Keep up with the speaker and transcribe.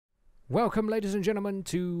Welcome, ladies and gentlemen,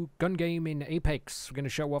 to Gun Game in Apex. We're going to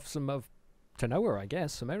show off some of Tanoa, I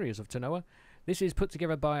guess, some areas of Tanoa. This is put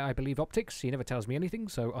together by, I believe, Optix. He never tells me anything,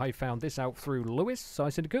 so I found this out through Lewis,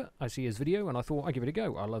 Syndicate. I see his video, and I thought I'd give it a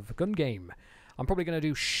go. I love Gun Game. I'm probably going to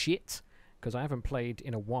do shit, because I haven't played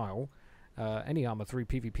in a while. Any ArmA3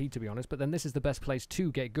 PvP, to be honest, but then this is the best place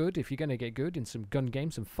to get good, if you're going to get good in some gun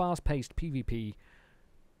games, some fast-paced PvP.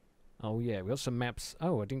 Oh yeah, we got some maps.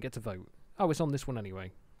 Oh, I didn't get to vote. Oh, it's on this one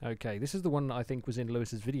anyway. Okay, this is the one that I think was in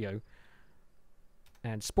Lewis's video.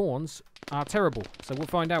 And spawns are terrible, so we'll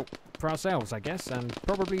find out for ourselves, I guess, and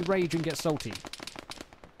probably rage and get salty.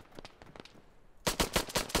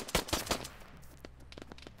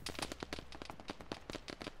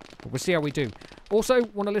 But we'll see how we do. Also,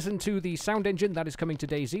 want to listen to the sound engine that is coming to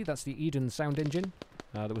DayZ. That's the Eden sound engine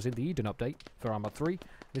that was in the Eden update for ArmA3.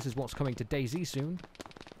 This is what's coming to DayZ soon.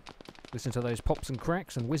 Listen to those pops and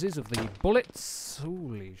cracks and whizzes of the bullets.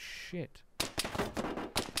 Holy shit.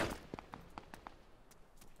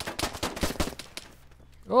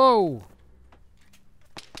 Oh!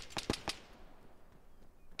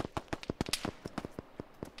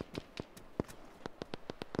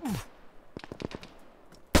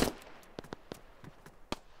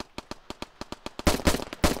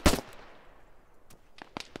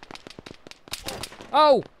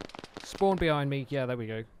 Oh! Spawn behind me. Yeah, there we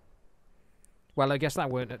go. Well, I guess that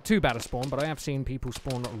weren't too bad a spawn, but I have seen people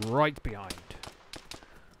spawn right behind.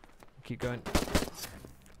 Keep going.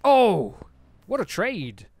 Oh! What a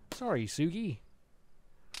trade! Sorry, Sugi.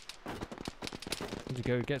 Need to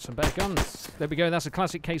go get some better guns. There we go, that's a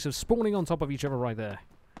classic case of spawning on top of each other right there.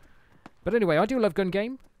 But anyway, I do love Gun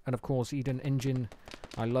Game. And of course, Eden Engine.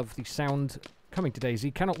 I love the sound coming to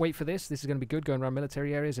DayZ. Cannot wait for this. This is going to be good, going around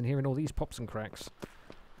military areas and hearing all these pops and cracks.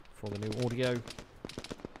 For the new audio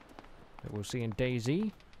that we'll see in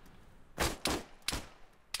DayZ.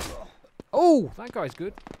 Oh, that guy's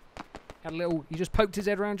good. Had a little, he just poked his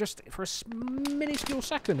head around just for a minuscule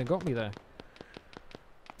second and got me there.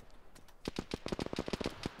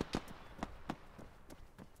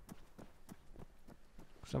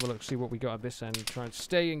 Let's have a look, see what we got at this end. Try and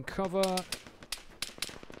stay in cover.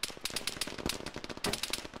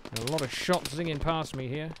 A lot of shots zinging past me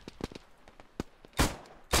here.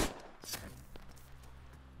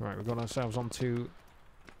 Right, we've got ourselves onto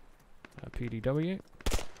PDW.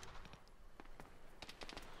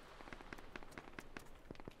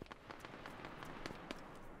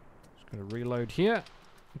 Just going to reload here,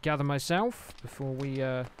 gather myself before we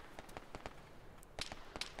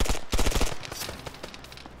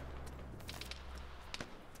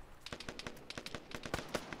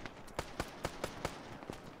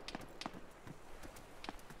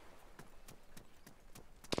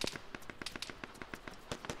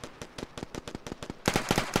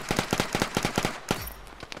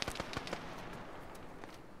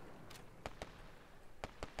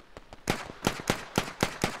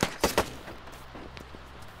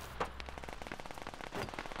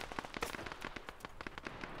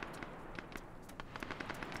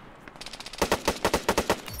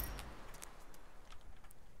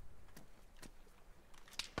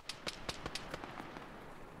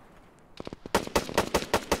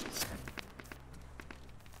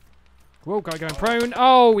whoa, guy going prone.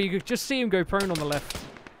 Oh, you could just see him go prone on the left.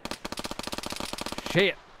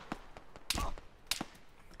 Shit.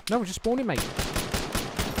 No, we're just spawning, mate.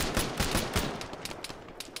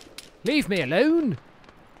 Leave me alone.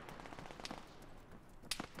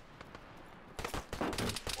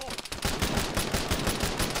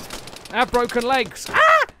 I have broken legs.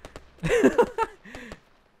 Ah!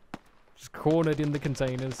 Just cornered in the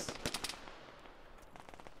containers.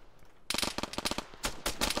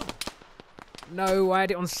 No, I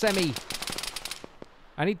had it on semi.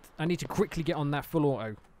 I need to quickly get on that full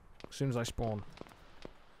auto as soon as I spawn.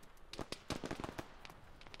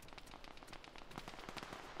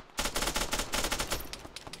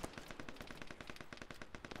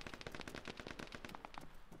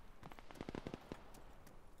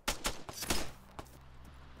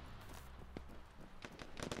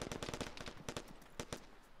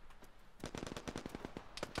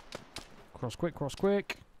 Cross quick, cross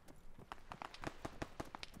quick.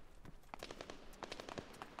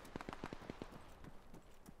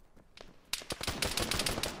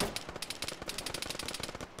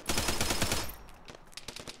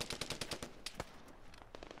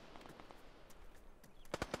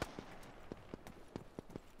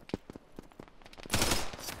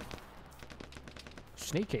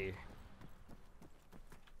 Sneaky.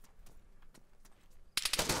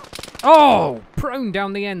 Oh! Prone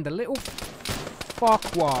down the end, the little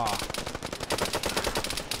fuckwar.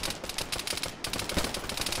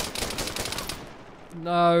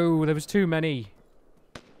 No, there was too many.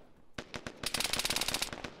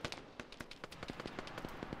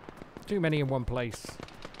 Too many in one place.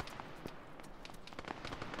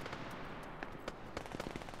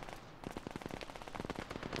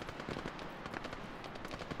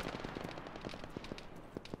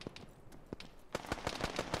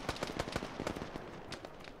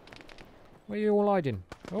 Where are you all hiding?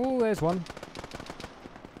 Oh, there's one.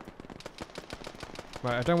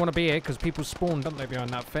 Right, I don't want to be here because people spawn, don't they, behind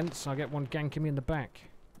that fence? I'll get one ganking me in the back.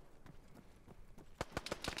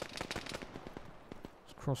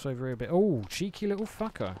 Let's cross over here a bit. Oh, cheeky little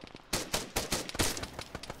fucker.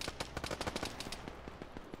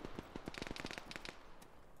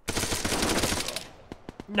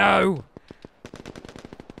 No!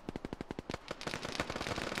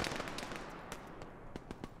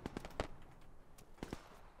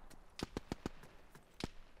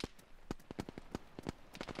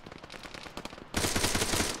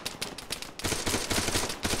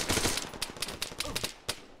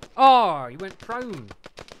 Oh, he went prone.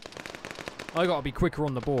 I gotta be quicker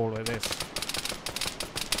on the ball with this.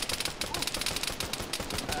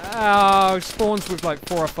 Oh, spawns with like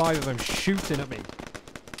 4 or 5 of them shooting at me.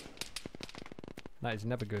 That is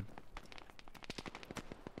never good.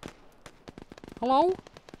 Hello?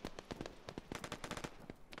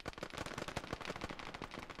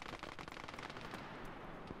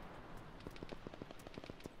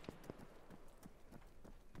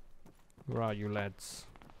 Where are you lads?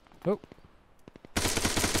 Oh.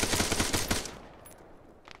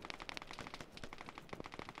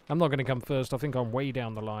 I'm not going to come first. I think I'm way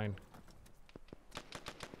down the line.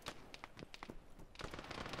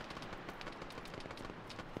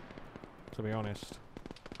 To be honest.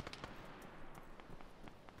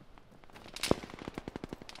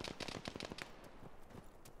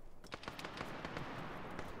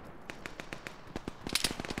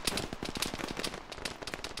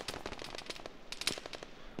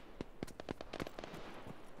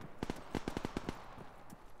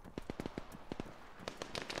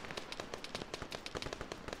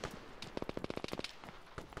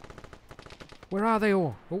 Where are they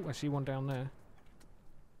all? Oh, I see one down there.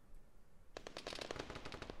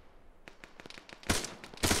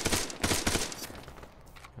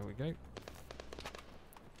 There we go.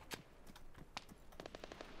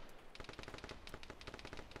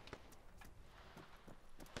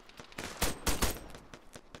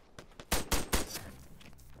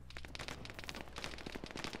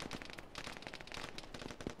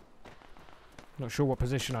 Not sure what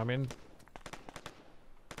position I'm in.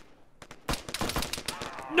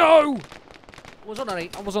 No!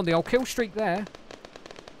 I was on the old kill streak there.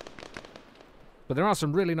 But there are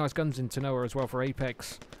some really nice guns in Tanoa as well for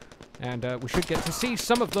Apex. And we should get to see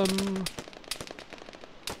some of them.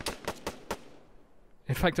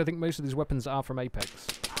 In fact, I think most of these weapons are from Apex.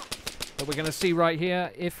 But we're going to see right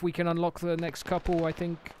here if we can unlock the next couple, I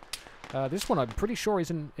think. This one I'm pretty sure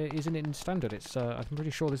isn't in standard. It's I'm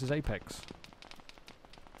pretty sure this is Apex.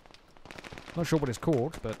 Not sure what it's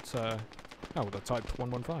called, but... oh, the Type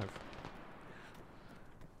 115.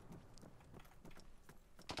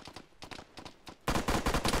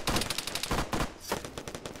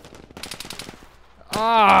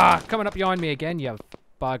 Ah! Coming up behind me again, you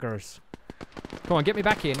buggers. Come on, get me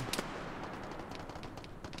back in.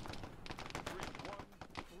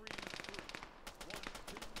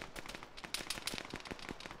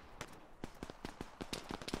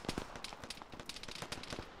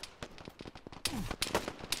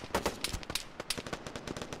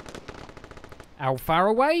 How far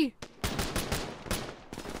away?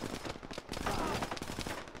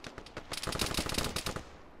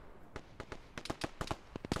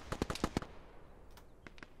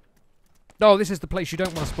 Oh, this is the place you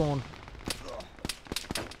don't want to spawn.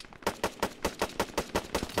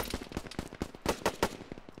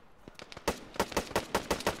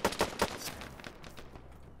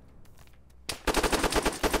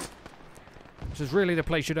 This is really the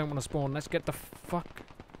place you don't want to spawn. Let's get the fuck...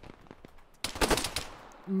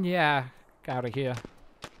 Yeah, get out of here.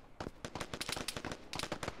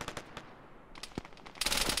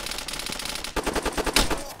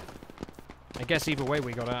 I guess either way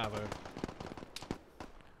we got out of it.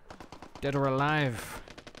 Dead or alive.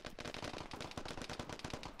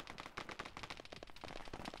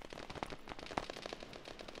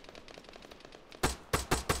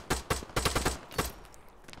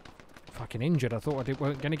 Fucking injured. I thought I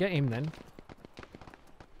weren't going to get him then.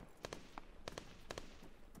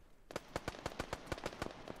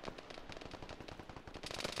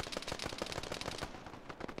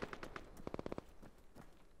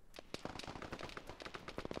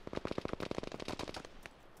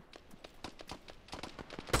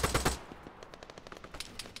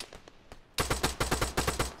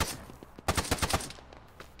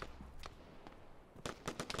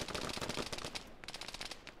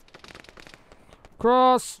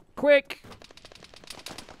 Cross! Quick!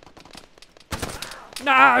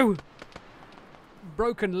 No!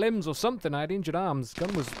 Broken limbs or something. I had injured arms.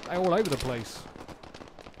 Gun was all over the place.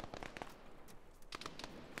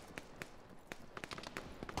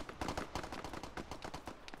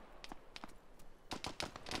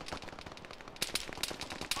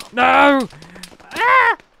 No!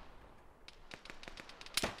 Ah!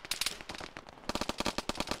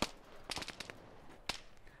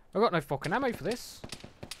 I got no fucking ammo for this.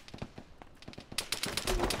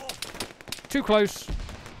 Too close.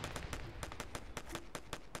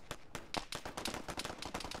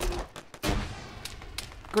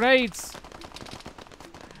 Grenades!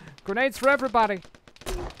 Grenades for everybody!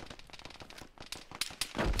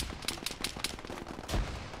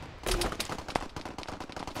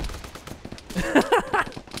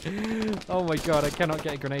 Oh my god, I cannot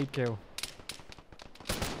get a grenade kill.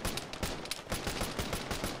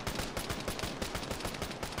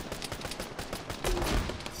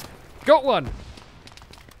 Got one!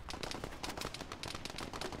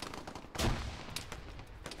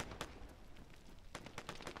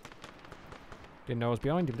 Didn't know I was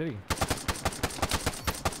behind him, did he?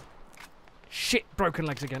 Shit! Broken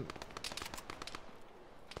legs again.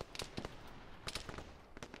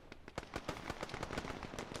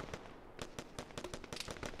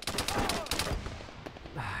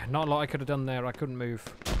 Not a lot I could have done there. I couldn't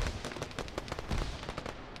move.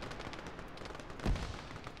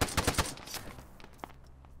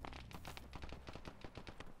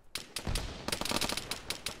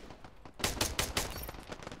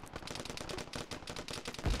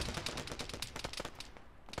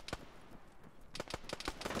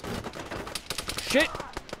 Shit!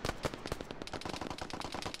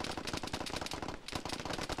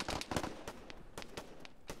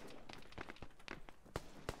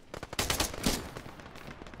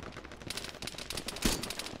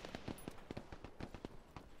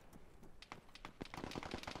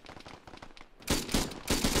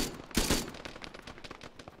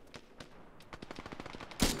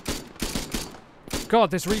 God,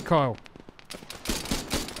 this recoil.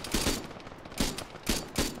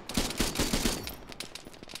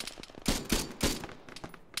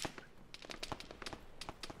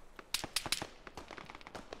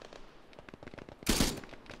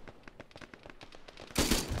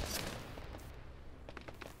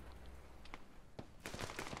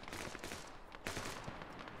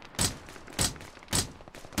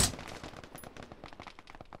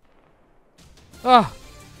 Ah!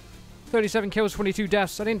 37 kills, 22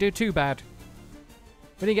 deaths. I didn't do too bad.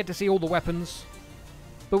 We didn't get to see all the weapons,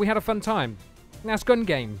 but we had a fun time. That's gun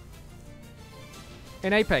game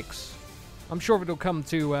in Apex. I'm sure it'll come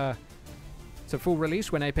to full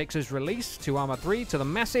release when Apex is released to ArmA 3 to the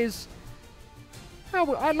masses.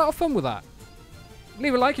 Oh, I had a lot of fun with that.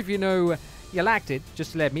 Leave a like if you know you liked it.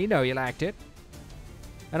 Just let me know you liked it,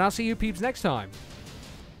 and I'll see you peeps next time.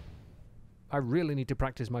 I really need to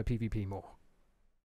practice my PvP more.